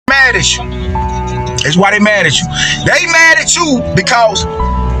mad at you. That's why they mad at you. They mad at you because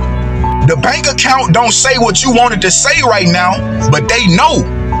the bank account don't say what you wanted to say right now, but they know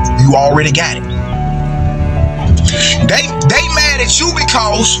you already got it. They mad at you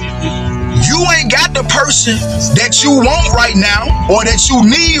because you ain't got the person that you want right now or that you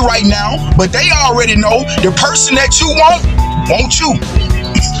need right now, but they already know the person that you want you.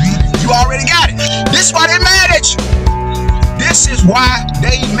 You already got it. This is why they mad at you. This is why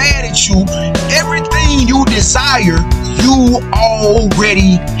they mad at you. Everything you desire, you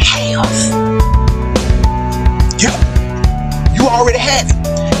already have. Yeah, you already have it.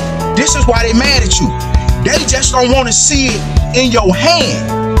 This is why they mad at you. They just don't want to see it in your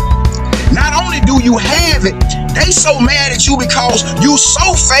hand. Not only do you have it, they so mad at you because you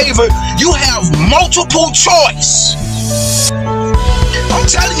so favored, you have multiple choice. I'm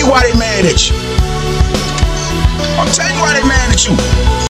telling you why they mad at you. I'm telling you why they mad at you.